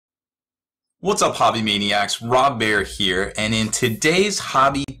What's up, hobby maniacs? Baer here, and in today's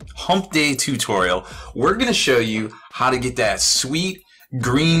hobby hump day tutorial, we're going to show you how to get that sweet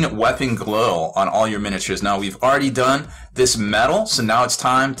green weapon glow on all your miniatures. Now, we've already done this metal, so now it's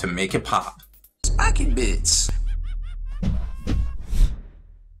time to make it pop. Spiky bits.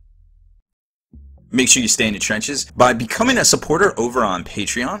 Make sure you stay in the trenches by becoming a supporter over on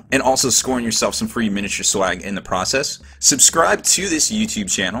Patreon and also scoring yourself some free miniature swag in the process. Subscribe to this YouTube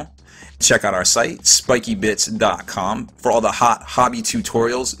channel. Check out our site, spikybits.com, for all the hot hobby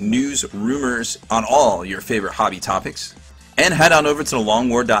tutorials, news, rumors on all your favorite hobby topics. And head on over to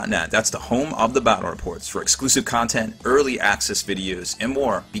thelongwar.net. That's the home of the battle reports for exclusive content, early access videos, and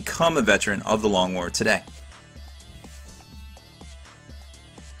more. Become a veteran of the Long War today.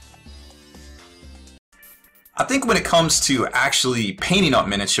 I think when it comes to actually painting up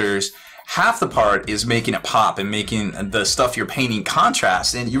miniatures, half the part is making it pop and making the stuff you're painting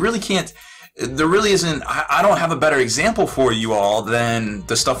contrast, and you really can't, there really isn't, I don't have a better example for you all than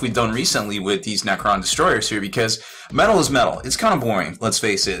the stuff we've done recently with these Necron destroyers here, because metal is metal. It's kind of boring, let's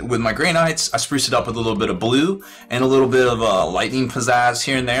face it. With my Grey Knights, I spruced it up with a little bit of blue and a little bit of lightning pizzazz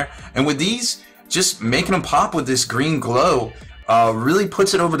here and there, and with these, just making them pop with this green glow really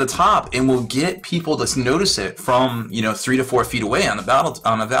puts it over the top and will get people to notice it from 3 to 4 feet away on the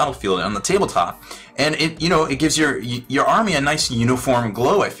battlefield, on the tabletop, and it gives your army a nice uniform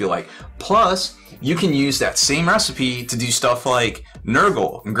glow, I feel like. Plus, you can use that same recipe to do stuff like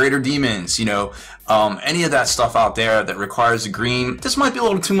Nurgle and Greater Demons, any of that stuff out there that requires a green. This might be a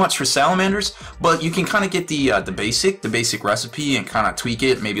little too much for salamanders, but you can kind of get the basic recipe and kind of tweak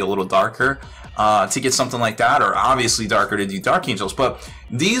it, maybe a little darker. To get something like that, or obviously darker to do Dark Angels. But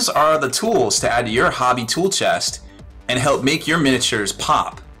these are the tools to add to your hobby tool chest and help make your miniatures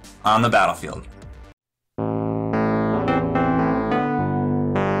pop on the battlefield.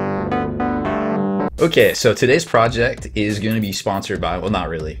 Okay, so today's project is going to be sponsored by, well, not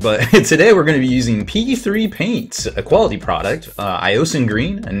really, but today we're going to be using P3 paints, a quality product, Iosin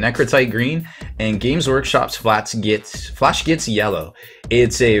green, a necrotite green, and Games Workshop's Flash Gets yellow.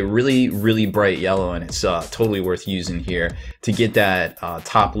 It's a really bright yellow, and it's totally worth using here to get that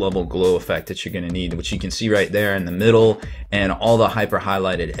top level glow effect that you're going to need, which you can see right there in the middle and all the hyper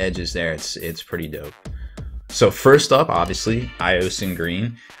highlighted edges there. It's pretty dope. So first up, obviously, Iosin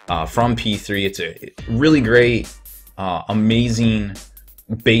green from P3. It's a really great, amazing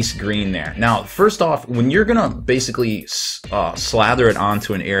base green there. Now, first off, when you're gonna basically slather it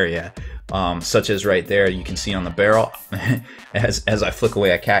onto an area, such as right there, you can see on the barrel, as I flick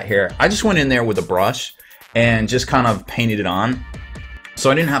away a cat hair, I just went in there with a brush and just kind of painted it on.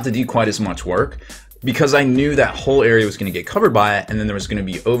 So I didn't have to do quite as much work, because I knew that whole area was gonna get covered by it, and then there was gonna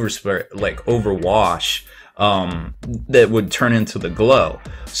be overwash that would turn into the glow.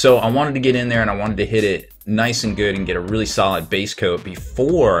 So I wanted to get in there and I wanted to hit it nice and good and get a really solid base coat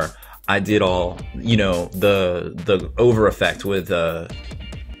before I did all, the over effect with the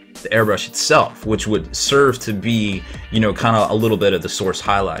airbrush itself, which would serve to be, kind of a little bit of the source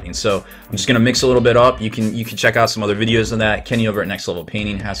highlighting. So I'm just gonna mix a little bit up. You can check out some other videos on that. Kenny over at Next Level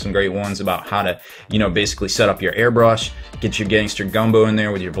Painting has some great ones about how to, basically set up your airbrush, get your gangster gumbo in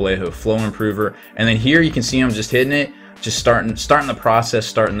there with your Vallejo flow improver, and then here you can see I'm just hitting it, just starting the process,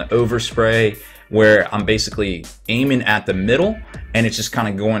 starting the overspray, where I'm basically aiming at the middle and it's just kind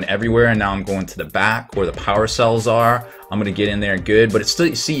of going everywhere, and now I'm going to the back where the power cells are. I'm gonna get in there good, but it's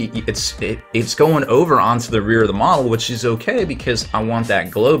still, it's going over onto the rear of the model, which is okay because I want that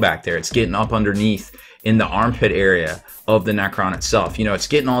glow back there. It's getting up underneath in the armpit area of the Necron itself. It's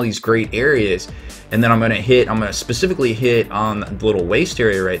getting all these great areas, and then I'm gonna specifically hit on the little waist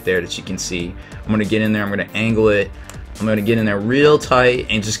area right there that you can see. I'm gonna get in there, I'm gonna angle it, I'm going to get in there real tight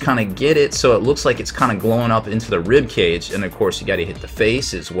and just kind of get it so it looks like it's kind of glowing up into the rib cage. And of course you got to hit the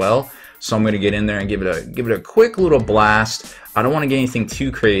face as well. So I'm going to get in there and give it a quick little blast. I don't want to get anything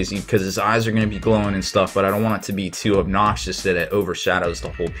too crazy because his eyes are going to be glowing and stuff, but I don't want it to be too obnoxious that it overshadows the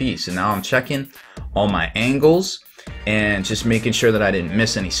whole piece. And now I'm checking all my angles and just making sure that I didn't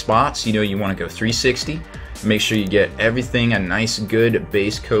miss any spots. You want to go 360. Make sure you get everything a nice good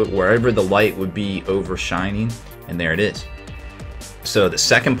base coat wherever the light would be overshining. And there it is. So the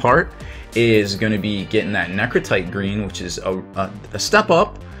second part is going to be getting that necrotite green, which is a step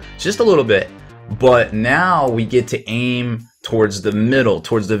up just a little bit, but now we get to aim towards the middle,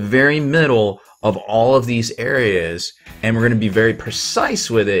 towards the very middle of all of these areas, and we're going to be very precise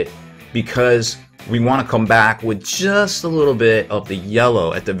with it because we want to come back with just a little bit of the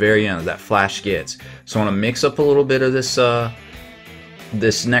yellow at the very end that Flash gets. So I want to mix up a little bit of this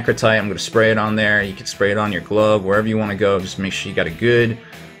necrotite. I'm going to spray it on there. You can spray it on your glove, wherever you want to go. Just make sure you got a good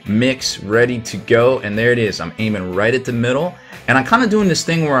mix ready to go, and there it is. I'm aiming right at the middle, and I'm kind of doing this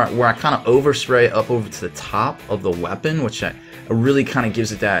thing where I kind of overspray up over to the top of the weapon, which really kind of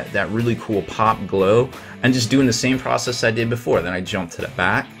gives it that really cool pop glow, and just doing the same process I did before. Then I jump to the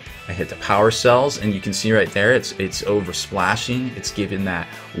back, I hit the power cells, and you can see right there it's over splashing. It's giving that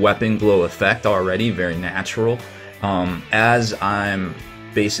weapon glow effect already, very natural, as I'm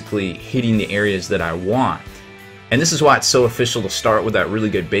basically hitting the areas that I want. And this is why it's so official to start with that really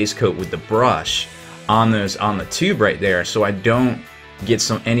good base coat with the brush on the tube right there, so I don't get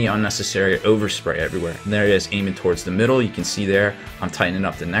any unnecessary overspray everywhere. And there it is, aiming towards the middle. You can see there I'm tightening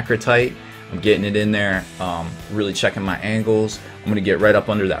up the necrotite. I'm getting it in there, really checking my angles. I'm gonna get right up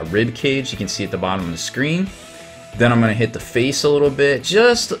under that rib cage. You can see at the bottom of the screen. Then I'm gonna hit the face a little bit,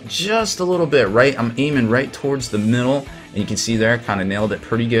 just a little bit, right? I'm aiming right towards the middle, and you can see there, kind of nailed it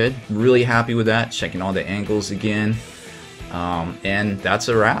pretty good. Really happy with that, checking all the angles again. And that's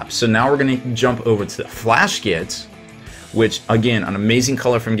a wrap. So now we're gonna jump over to the flash kits, which again, an amazing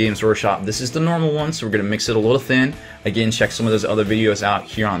color from Games Workshop. This is the normal one, so we're gonna mix it a little thin. Again, check some of those other videos out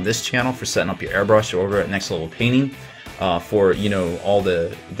here on this channel for setting up your airbrush, or over at Next Level Painting, for, you know, all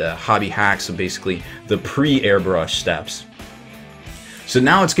the hobby hacks, so basically the pre-airbrush steps. So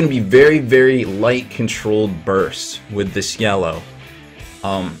now it's gonna be very light controlled bursts with this yellow.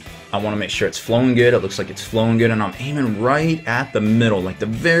 I want to make sure it's flowing good. It looks like it's flowing good, and I'm aiming right at the middle, like the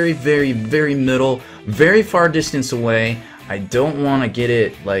very middle, very far distance away. I don't want to get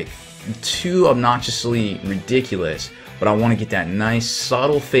it like too obnoxiously ridiculous, but I want to get that nice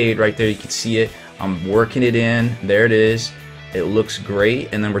subtle fade right there. You can see it. I'm working it in. There it is. It looks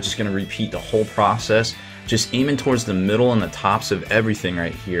great, and then we're just going to repeat the whole process, just aiming towards the middle and the tops of everything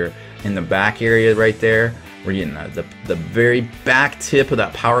right here. In the back area right there, we're getting the very back tip of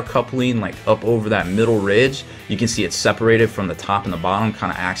that power coupling, like up over that middle ridge. You can see it's separated from the top and the bottom,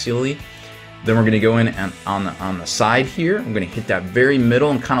 kind of axially. Then we're going to go in and on the side here, I'm going to hit that very middle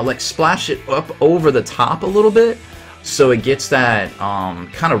and kind of like splash it up over the top a little bit, so it gets that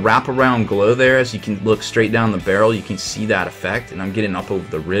kind of wraparound glow there. As you can look straight down the barrel, you can see that effect. And I'm getting up over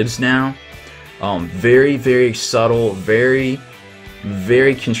the ribs now. Very subtle, very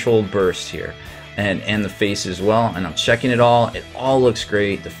controlled burst here. And the face as well, and I'm checking it all. It all looks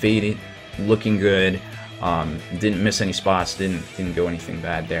great. The fading looking good. Didn't miss any spots. Didn't go anything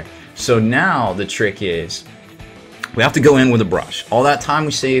bad there. So now the trick is we have to go in with a brush. All that time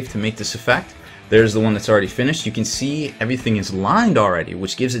we saved to make this effect, there's the one that's already finished. You can see everything is lined already,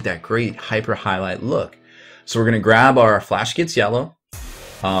 which gives it that great hyper highlight look. So we're gonna grab our Flash Kits Yellow,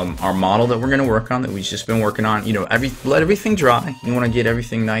 our model that we're going to work on, that we've just been working on. You know, let everything dry. You want to get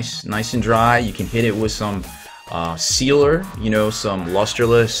everything nice and dry. You can hit it with some sealer, you know, some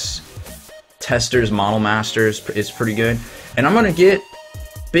lusterless testers, model masters is pretty good. And I'm going to get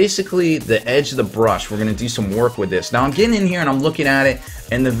basically the edge of the brush. We're going to do some work with this. Now I'm getting in here and I'm looking at it,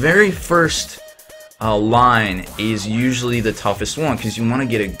 and the very first line is usually the toughest one, because you want to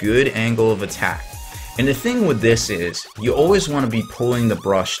get a good angle of attack. And the thing with this is, you always want to be pulling the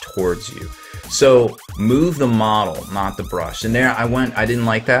brush towards you. So move the model, not the brush. And there I didn't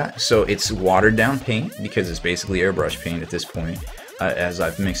like that. So it's watered down paint, because it's basically airbrush paint at this point, as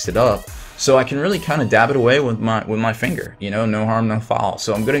I've mixed it up. So I can really kind of dab it away with my finger, you know, no harm, no foul.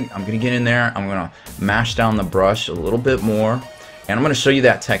 So I'm gonna get in there, I'm gonna mash down the brush a little bit more. And I'm gonna show you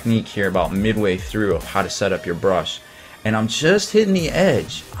that technique here about midway through of how to set up your brush. And I'm just hitting the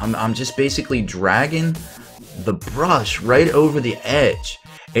edge. I'm just basically dragging the brush right over the edge.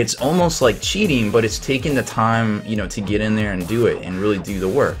 It's almost like cheating, but it's taking the time, you know, to get in there and do it and really do the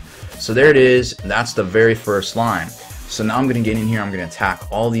work. So there it is. That's the very first line. So now I'm going to get in here. I'm going to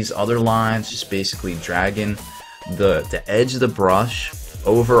attack all these other lines, just basically dragging the edge of the brush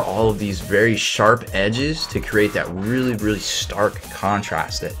over all of these very sharp edges to create that really stark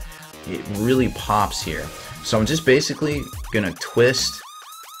contrast that it really pops here. So I'm just basically gonna twist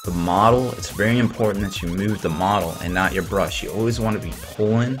the model. It's very important that you move the model and not your brush. You always want to be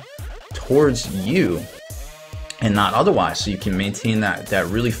pulling towards you and not otherwise, so you can maintain that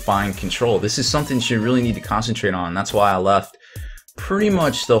really fine control. This is something you really need to concentrate on. That's why I left pretty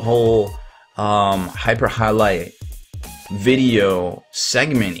much the whole hyper highlight video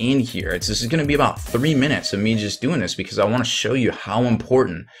segment in here. This is going to be about 3 minutes of me just doing this, because I want to show you how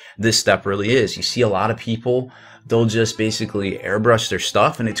important this step really is. You see a lot of people, they'll just basically airbrush their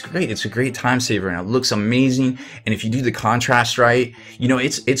stuff, and it's great. It's a great time saver, and it looks amazing. And if you do the contrast right, you know,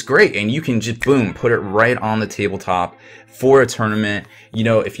 it's great, and you can just boom, put it right on the tabletop for a tournament. You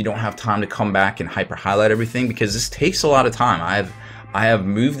know, if you don't have time to come back and hyper highlight everything, because this takes a lot of time. I have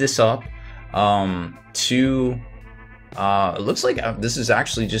moved this up to It looks like this is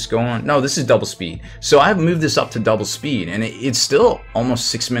actually just going, no, this is double speed. So I've moved this up to double speed, and it's still almost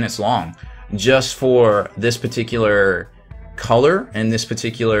 6 minutes long just for this particular color and this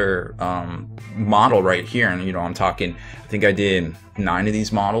particular model right here. And you know, I'm talking, I think I did 9 of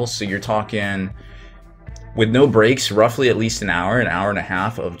these models, so you're talking with no breaks, roughly at least an hour and a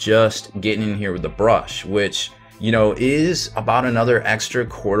half of just getting in here with the brush, which, you know, is about another extra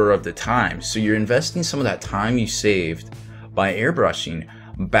quarter of the time. So you're investing some of that time you saved by airbrushing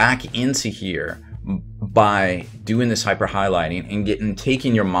back into here by doing this hyper highlighting and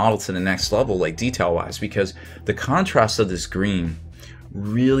taking your model to the next level, like detail wise, because the contrast of this green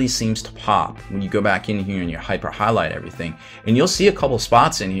really seems to pop when you go back in here and you hyper highlight everything. And you'll see a couple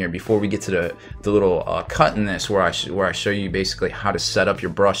spots in here before we get to the little cut in this where I show you basically how to set up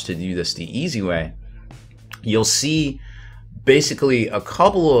your brush to do this the easy way. You'll see basically a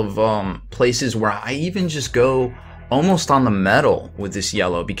couple of places where I even just go almost on the metal with this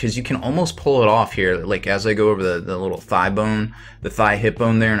yellow, because you can almost pull it off here, like as I go over the little thigh bone, the thigh hip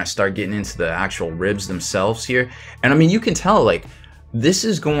bone there, and I start getting into the actual ribs themselves here. And I mean, you can tell, like, this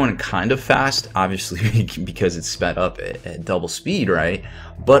is going kind of fast, obviously because it's sped up at double speed, right?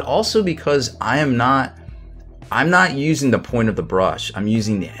 But also because I'm not using the point of the brush. I'm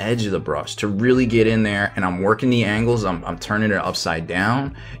using the edge of the brush to really get in there, and I'm working the angles. I'm turning it upside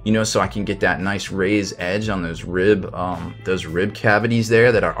down, you know, so I can get that nice raised edge on those rib cavities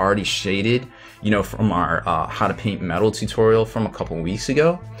there that are already shaded, you know, from our how to paint metal tutorial from a couple weeks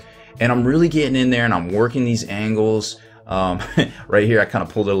ago. And I'm really getting in there and I'm working these angles. Right here, I kind of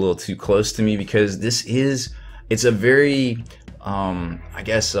pulled it a little too close to me because it's a very I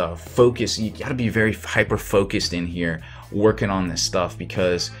guess focus. You got to be very hyper focused in here working on this stuff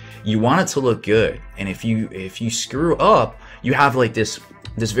because you want it to look good. And if you screw up, you have like this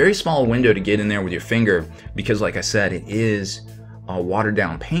very small window to get in there with your finger, because like I said, it is watered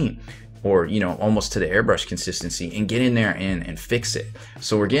down paint, or, you know, almost to the airbrush consistency, and get in there and fix it.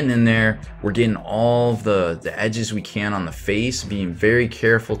 So we're getting in there, we're getting all the edges we can on the face, being very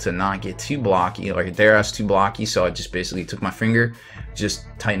careful to not get too blocky. Like there, I was too blocky, so I just basically took my finger, just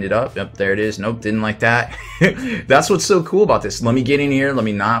tightened it up. Yep, there it is. Nope, didn't like that. That's what's so cool about this. Let me get in here, let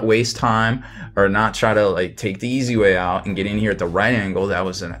me not waste time, or not try to like take the easy way out and get in here at the right angle. That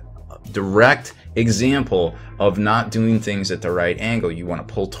was a direct example of not doing things at the right angle. You want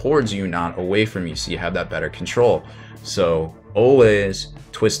to pull towards you, not away from you, so you have that better control. So always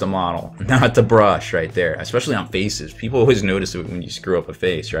twist the model, not the brush right there, especially on faces. People always notice it when you screw up a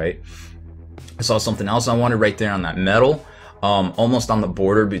face, right? I saw something else I wanted right there on that metal, almost on the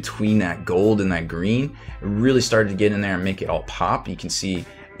border between that gold and that green. It really started to get in there and make it all pop. You can see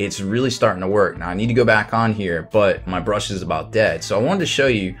it's really starting to work. Now I need to go back on here, but my brush is about dead. So I wanted to show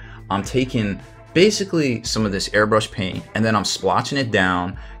you, I'm taking basically some of this airbrush paint and then I'm splotching it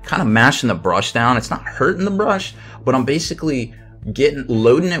down, kind of mashing the brush down. It's not hurting the brush, but I'm basically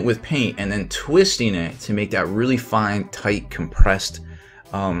loading it with paint and then twisting it to make that really fine, tight, compressed,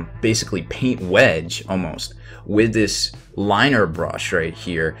 basically paint wedge almost with this liner brush right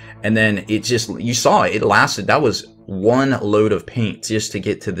here. And then it just, you saw it lasted, that was one load of paint just to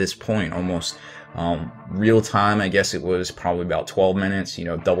get to this point almost. Real time, I guess it was probably about 12 minutes. You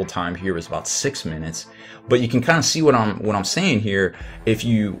know, double time here was about 6 minutes. But you can kind of see what I'm saying here. If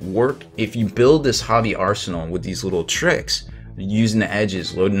you build this hobby arsenal with these little tricks, using the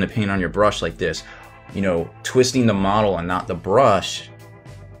edges, loading the paint on your brush like this, you know, twisting the model and not the brush,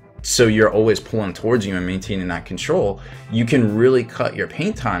 so you're always pulling towards you and maintaining that control, you can really cut your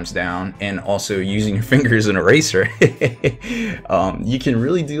paint times down. And also using your finger as an eraser, you can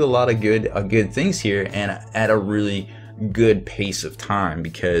really do a lot of good things here, and at a really good pace of time,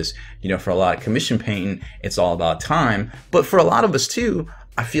 because, you know, for a lot of commission painting, it's all about time. But for a lot of us too,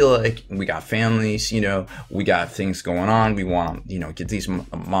 I feel like we got families, you know, we got things going on, we want to, you know, get these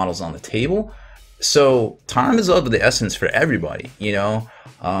models on the table. So time is of the essence for everybody, you know.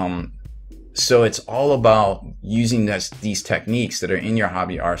 So it's all about using these techniques that are in your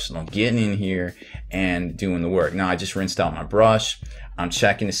hobby arsenal, getting in here and doing the work. Now I just rinsed out my brush. I'm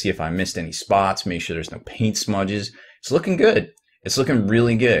checking to see if I missed any spots, make sure there's no paint smudges. It's looking good. It's looking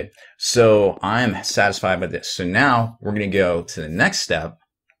really good. So I'm satisfied by this. So now we're going to go to the next step,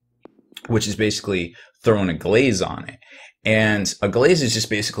 which is basically throwing a glaze on it. And a glaze is just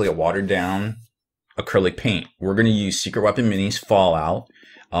basically a watered down acrylic paint. We're going to use Secret Weapon Mini's Fallout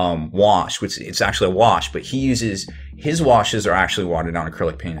wash, which it's actually a wash, but he uses, his washes are actually watered down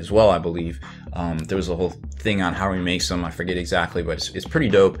acrylic paint as well, I believe. There was a whole thing on how he makes them, I forget exactly, but it's pretty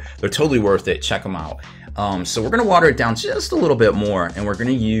dope. They're totally worth it. Check them out. So we're going to water it down just a little bit more, and we're going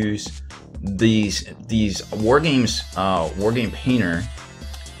to use these war game painter,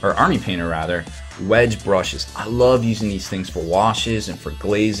 or army painter rather, wedge brushes. I love using these things for washes and for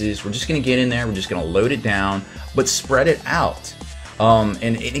glazes. We're just gonna get in there, we're just gonna load it down, but spread it out. And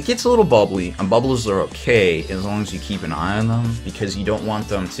it gets a little bubbly, and bubbles are okay as long as you keep an eye on them, because you don't want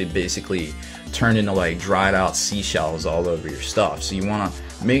them to basically turn into like dried out seashells all over your stuff. So you want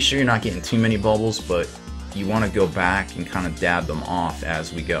to make sure you're not getting too many bubbles, but you want to go back and kind of dab them off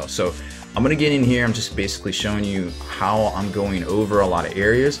as we go. So I'm going to get in here, I'm just basically showing you how I'm going over a lot of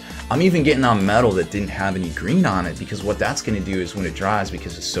areas. I'm even getting on metal that didn't have any green on it, because what that's going to do is when it dries,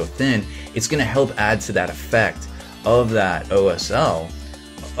 because it's so thin, it's going to help add to that effect of that OSL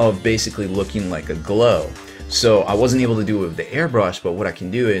of basically looking like a glow. So I wasn't able to do it with the airbrush, but what I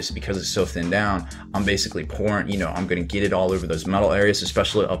can do is, because it's so thin down, I'm basically pouring, you know, I'm gonna get it all over those metal areas,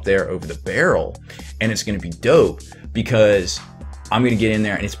 especially up there over the barrel. And it's gonna be dope because I'm gonna get in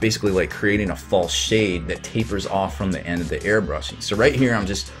there and it's basically like creating a false shade that tapers off from the end of the airbrushing. So right here, I'm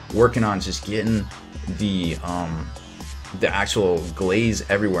just working on just getting the actual glaze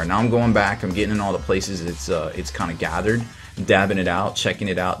everywhere. Now I'm going back, I'm getting in all the places it's kind of gathered, dabbing it out, checking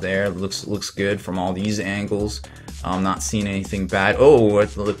it out there. Looks good from all these angles. I'm not seeing anything bad. Oh,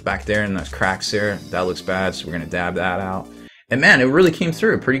 look back there and those cracks there, that looks bad, so we're gonna dab that out. And man, it really came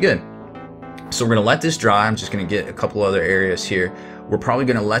through pretty good. So we're gonna let this dry. I'm just gonna get a couple other areas here. We're probably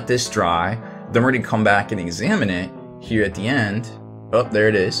gonna let this dry, then we're gonna come back and examine it here at the end. Oh, there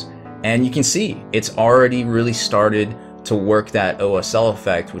it is. And you can see it's already really started to work that OSL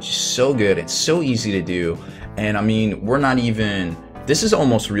effect, which is so good. It's so easy to do. And I mean, we're not even, this is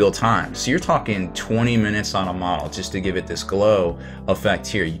almost real time. So you're talking 20 minutes on a model just to give it this glow effect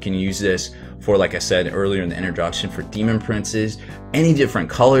here. You can use this for, like I said earlier in the introduction, for demon princes, any different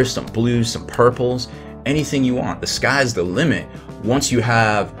colors, some blues, some purples, anything you want. The sky's the limit. Once you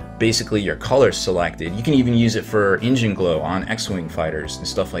have basically your colors selected, you can even use it for engine glow on X-Wing fighters and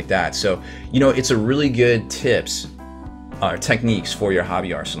stuff like that. So, you know, it's a really good tips, techniques for your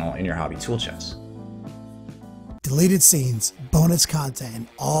hobby arsenal and your hobby tool chest. Deleted scenes, bonus content, and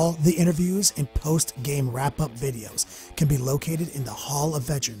all the interviews and post-game wrap-up videos can be located in the Hall of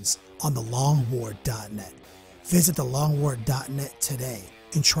Veterans on thelongwar.net. Visit thelongwar.net today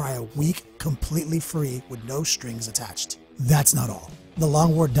and try a week completely free with no strings attached. That's not all.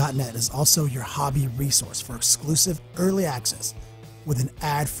 Thelongwar.net is also your hobby resource for exclusive early access with an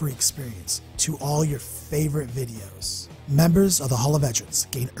ad-free experience to all your favorite videos. Members of the Hall of Veterans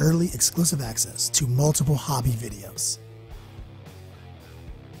gain early exclusive access to multiple hobby videos,